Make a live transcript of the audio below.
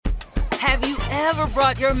Have you ever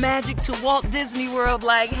brought your magic to Walt Disney World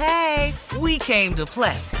like, hey, we came to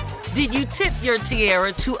play? Did you tip your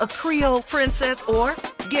tiara to a Creole princess or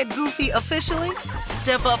get goofy officially?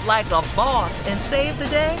 Step up like a boss and save the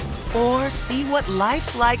day? Or see what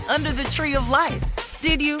life's like under the tree of life?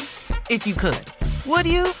 Did you? If you could. Would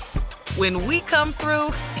you? When we come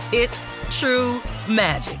through, it's true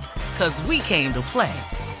magic. 'Cause we came to play.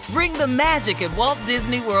 Bring the magic at Walt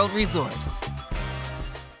Disney World Resort.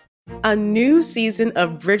 A new season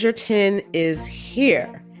of Bridgerton is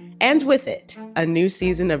here. And with it, a new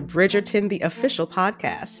season of Bridgerton, the official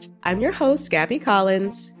podcast. I'm your host, Gabby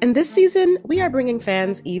Collins, and this season, we are bringing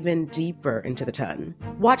fans even deeper into the ton.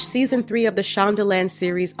 Watch season 3 of the Shondaland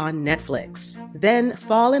series on Netflix. Then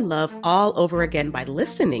fall in love all over again by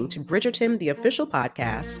listening to Bridgerton, the official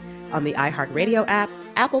podcast, on the iHeartRadio app,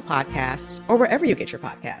 Apple Podcasts, or wherever you get your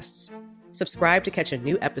podcasts. Subscribe to catch a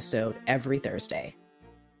new episode every Thursday.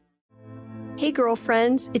 Hey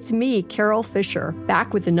girlfriends, it's me, Carol Fisher,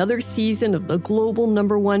 back with another season of the global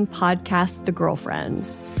 #1 podcast, The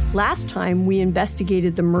Girlfriends. Last time, we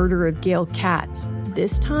investigated the murder of Gail Katz.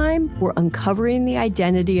 This time, we're uncovering the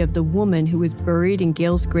identity of the woman who was buried in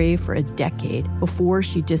Gail's grave for a decade before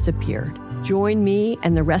she disappeared. Join me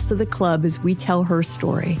and the rest of the club as we tell her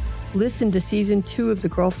story. Listen to Season 2 of The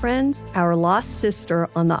Girlfriends, Our Lost Sister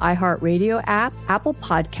on the iHeartRadio app, Apple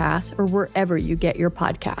Podcasts, or wherever you get your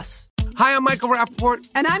podcasts. Hi, I'm Michael Rappaport.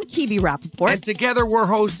 And I'm Kibi Rappaport. And together we're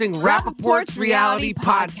hosting Rappaport's Reality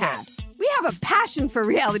Podcast. We have a passion for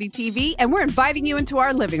reality TV, and we're inviting you into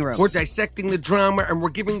our living room. We're dissecting the drama, and we're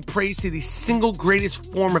giving praise to the single greatest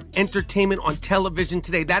form of entertainment on television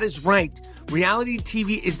today. That is right. Reality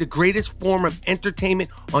TV is the greatest form of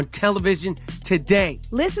entertainment on television today.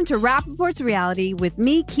 Listen to Rappaport's Reality with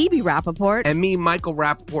me, Kibi Rappaport. And me, Michael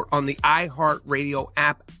Rappaport, on the iHeartRadio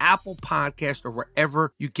app, Apple Podcast, or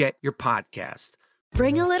wherever you get your podcast.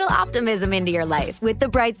 Bring a little optimism into your life with The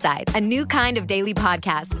Bright Side, a new kind of daily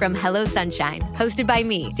podcast from Hello Sunshine, hosted by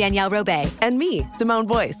me, Danielle Robay. And me, Simone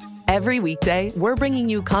Boyce. Every weekday, we're bringing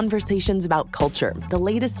you conversations about culture, the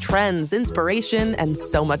latest trends, inspiration, and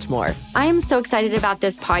so much more. I am so excited about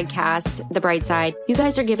this podcast, The Bright Side. You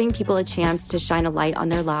guys are giving people a chance to shine a light on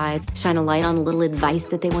their lives, shine a light on a little advice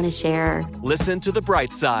that they want to share. Listen to The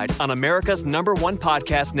Bright Side on America's #1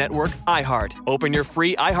 podcast network, iHeart. Open your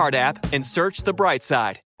free iHeart app and search The Bright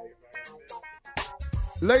Side.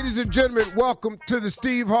 Ladies and gentlemen, welcome to the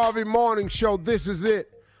Steve Harvey Morning Show. This is it.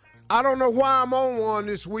 I don't know why I'm on one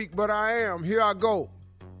this week, but I am. Here I go.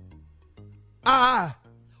 I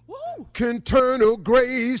can turn a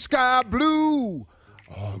gray sky blue.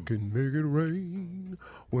 I can make it rain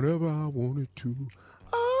whenever I wanted to.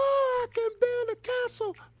 I can build a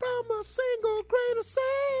castle from a single grain of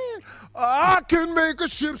sand. I can make a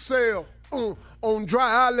ship sail on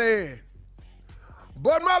dry land.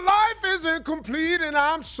 But my life isn't complete and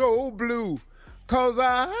I'm so blue, 'cause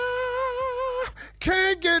I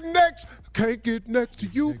can't get next to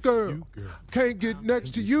you, girl. Can't get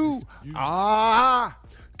next to you. I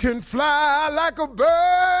can fly like a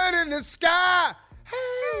bird in the sky.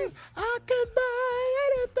 Hey, I can buy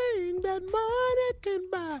anything that money can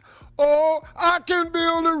buy. Oh, I can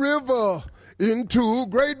build a river into a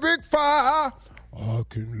great big fire. I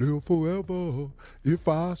can live forever if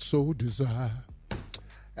I so desire.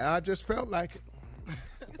 I just felt like it.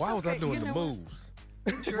 Why was I doing the moves?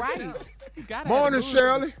 Right. Morning,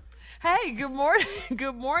 Shirley. Hey, good morning.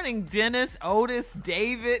 Good morning, Dennis, Otis,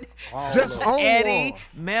 David, Just on Eddie, one.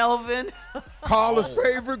 Melvin. Carla's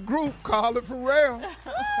favorite group, Carla Farrell.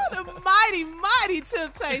 The mighty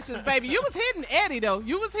Temptations, baby. You was hitting Eddie, though.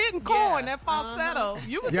 You was hitting Corn, that falsetto.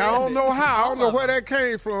 You was Yeah, I don't know how. I don't know where that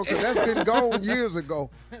came from, because that's been gone years ago.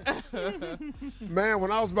 Man,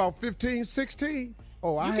 when I was about 15, 16,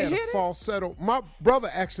 I had a falsetto. My brother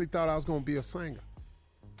actually thought I was going to be a singer.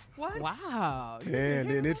 What? Wow. And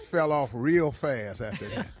then it fell off real fast after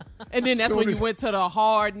that. And then that's when you went to the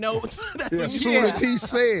hard notes. As soon as he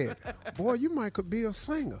said, boy, you might could be a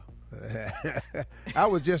singer. I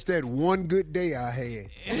was just that one good day I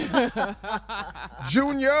had.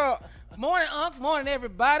 Junior. Morning, Unc. Morning,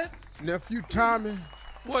 everybody. Nephew Tommy.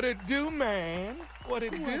 What it do, man? What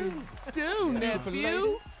it do?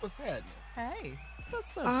 Nephew? What's happening? Hey.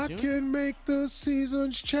 What's up, I Junior? can make the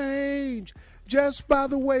seasons change just by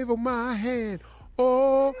the wave of my hand.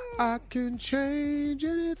 Oh, I can change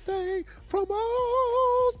anything from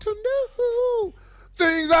old to new.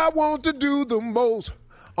 Things I want to do the most,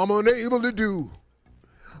 I'm unable to do.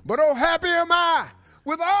 But oh, happy am I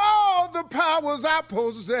with all the powers I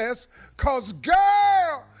possess, 'cause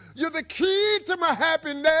girl, you're the key to my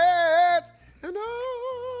happiness. And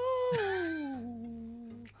oh,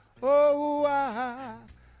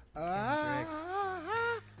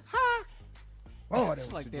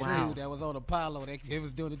 It's like that dude that was on Apollo that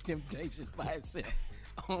was doing the Temptations by himself.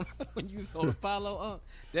 When you was on Apollo,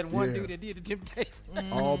 that one dude that did the Temptations.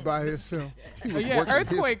 All by himself.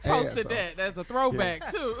 Earthquake posted that. That's a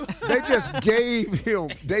throwback, too.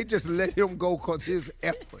 They just let him go because his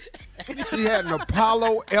effort. He had an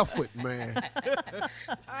Apollo effort, man.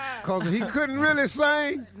 Because he couldn't really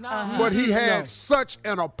sing, but he had such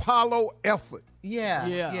an Apollo effort.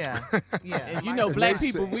 Yeah. And you know, black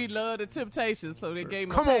people, we love the Temptations, so they gave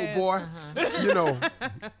him Come a on, pass. boy. You know.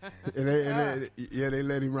 They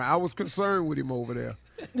let him run. I was concerned with him over there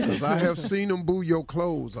because I have seen him boo your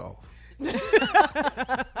clothes off.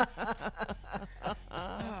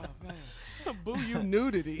 Boo you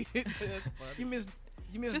nudity. You miss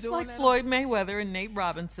Just doing like that? Floyd Mayweather and Nate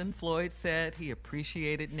Robinson, Floyd said he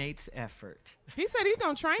appreciated Nate's effort. He said he's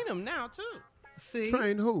going to train him now, too. See?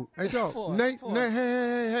 Train who? Hey, dog. Floyd. Hey.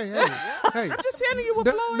 I'm just telling you what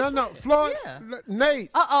Floyd No, Floyd. Yeah. Nate.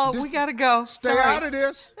 We got to go. Stay out of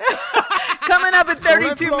this. Coming up in Don't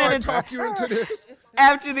let 32 Floyd minutes talk you into this.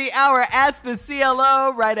 after the hour, Ask the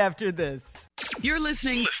CLO right after this. You're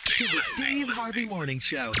listening to the Steve Harvey Morning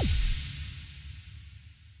Show.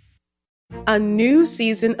 A new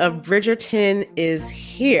season of Bridgerton is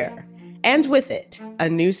here. And with it, a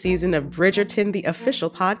new season of Bridgerton, the official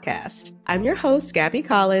podcast. I'm your host, Gabby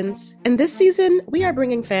Collins, and this season, we are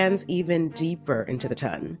bringing fans even deeper into the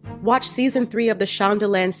ton. Watch season 3 of the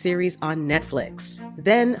Shondaland series on Netflix.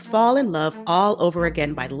 Then fall in love all over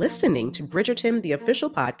again by listening to Bridgerton, the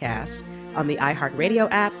official podcast, on the iHeartRadio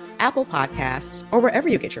app, Apple Podcasts, or wherever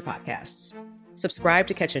you get your podcasts. Subscribe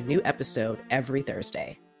to catch a new episode every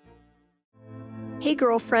Thursday. Hey,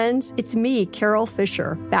 girlfriends, it's me, Carol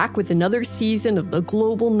Fisher, back with another season of the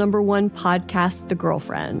global #1 podcast, The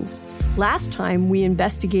Girlfriends. Last time, we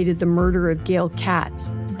investigated the murder of Gail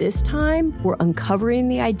Katz. This time, we're uncovering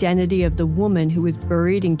the identity of the woman who was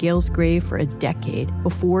buried in Gail's grave for a decade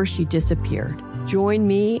before she disappeared. Join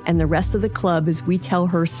me and the rest of the club as we tell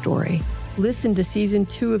her story. Listen to Season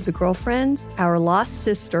 2 of The Girlfriends, Our Lost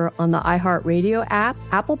Sister on the iHeartRadio app,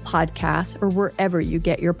 Apple Podcasts, or wherever you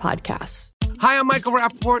get your podcasts. Hi, I'm Michael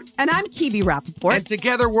Rappaport. And I'm Kibi Rappaport. And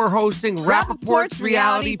together we're hosting Rappaport's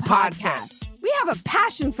Reality Podcast. We have a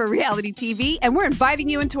passion for reality TV, and we're inviting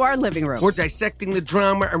you into our living room. We're dissecting the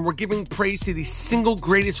drama, and we're giving praise to the single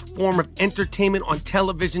greatest form of entertainment on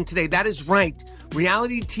television today. That is right.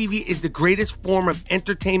 Reality TV is the greatest form of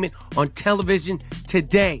entertainment on television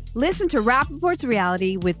today. Listen to Rappaport's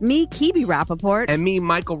Reality with me, Kibi Rappaport. And me,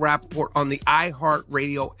 Michael Rappaport, on the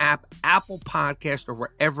iHeartRadio app, Apple Podcast, or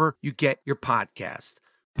wherever you get your podcast.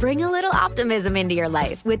 Bring a little optimism into your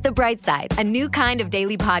life with The Bright Side, a new kind of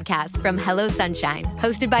daily podcast from Hello Sunshine,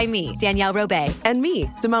 hosted by me, Danielle Robay. And me,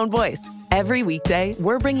 Simone Boyce. Every weekday,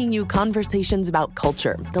 we're bringing you conversations about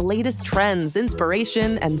culture, the latest trends,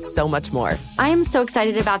 inspiration, and so much more. I am so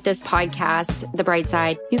excited about this podcast, The Bright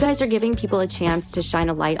Side. You guys are giving people a chance to shine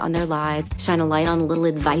a light on their lives, shine a light on a little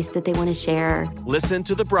advice that they want to share. Listen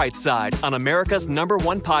to The Bright Side on America's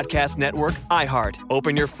 #1 podcast network, iHeart.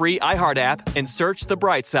 Open your free iHeart app and search The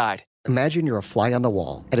Bright Side. Imagine you're a fly on the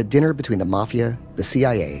wall at a dinner between the mafia, the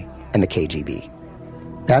CIA, and the KGB.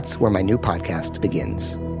 That's where my new podcast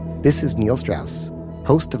begins. This is Neil Strauss,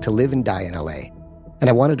 host of To Live and Die in LA,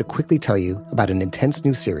 and I wanted to quickly tell you about an intense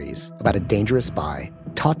new series about a dangerous spy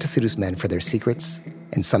taught to seduce men for their secrets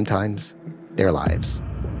and sometimes their lives.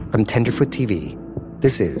 From Tenderfoot TV,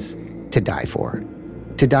 this is To Die For.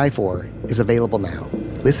 To Die For is available now.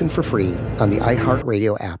 Listen for free on the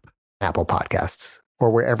iHeartRadio app, Apple Podcasts,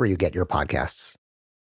 or wherever you get your podcasts.